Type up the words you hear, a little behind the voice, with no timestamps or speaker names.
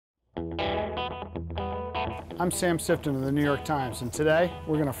I'm Sam Sifton of the New York Times, and today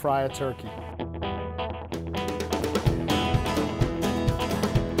we're going to fry a turkey.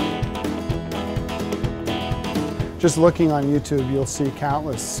 Just looking on YouTube, you'll see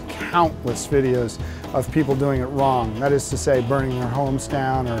countless videos of people doing it wrong. That is to say, burning their homes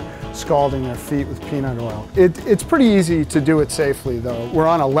down or scalding their feet with peanut oil. It's pretty easy to do it safely, though. We're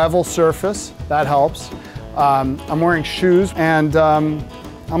on a level surface, that helps. I'm wearing shoes, and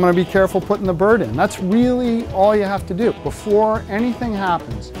I'm gonna be careful putting the bird in. That's really all you have to do. Before anything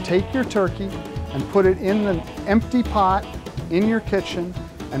happens, take your turkey and put it in an empty pot in your kitchen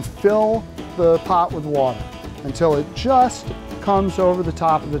and fill the pot with water until it just comes over the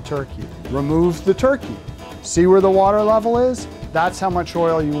top of the turkey. Remove the turkey. See where the water level is? That's how much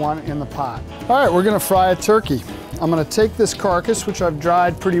oil you want in the pot. All right, we're gonna fry a turkey. I'm gonna take this carcass, which I've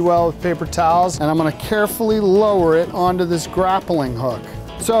dried pretty well with paper towels, and I'm gonna carefully lower it onto this grappling hook.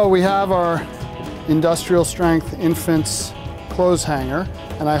 So we have our industrial strength infant's clothes hanger,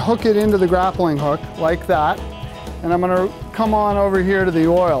 and I hook it into the grappling hook like that, and I'm gonna come on over here to the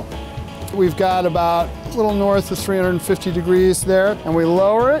oil. We've got about a little north of 350 degrees there, and we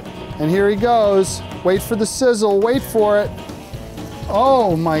lower it, and here he goes. Wait for the sizzle, wait for it.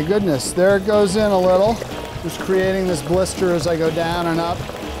 Oh my goodness, there it goes in a little. Just creating this blister as I go down and up.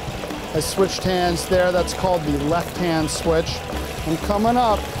 I switched hands there, that's called the left hand switch. I'm coming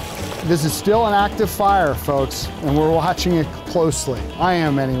up. This is still an active fire, folks, and we're watching it closely. I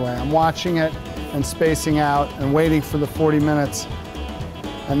am anyway. I'm watching it and spacing out and waiting for the 40 minutes,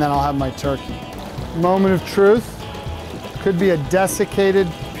 and then I'll have my turkey. Moment of truth. Could be a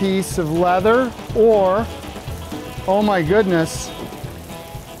desiccated piece of leather, or, oh my goodness,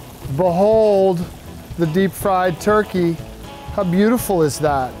 behold the deep fried turkey. How beautiful is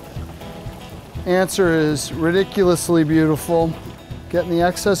that? Answer is ridiculously beautiful. Getting the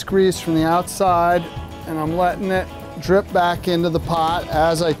excess grease from the outside, and I'm letting it drip back into the pot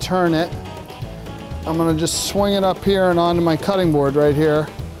as I turn it. I'm gonna just swing it up here and onto my cutting board right here.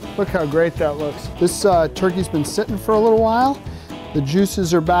 Look how great that looks. This turkey's been sitting for a little while. The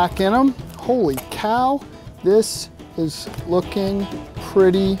juices are back in them. Holy cow, this is looking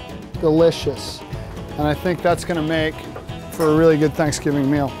pretty delicious. And I think that's gonna make for a really good Thanksgiving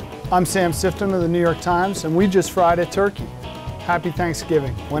meal. I'm Sam Sifton of the New York Times, and we just fried a turkey. Happy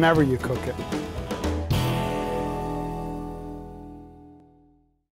Thanksgiving, whenever you cook it.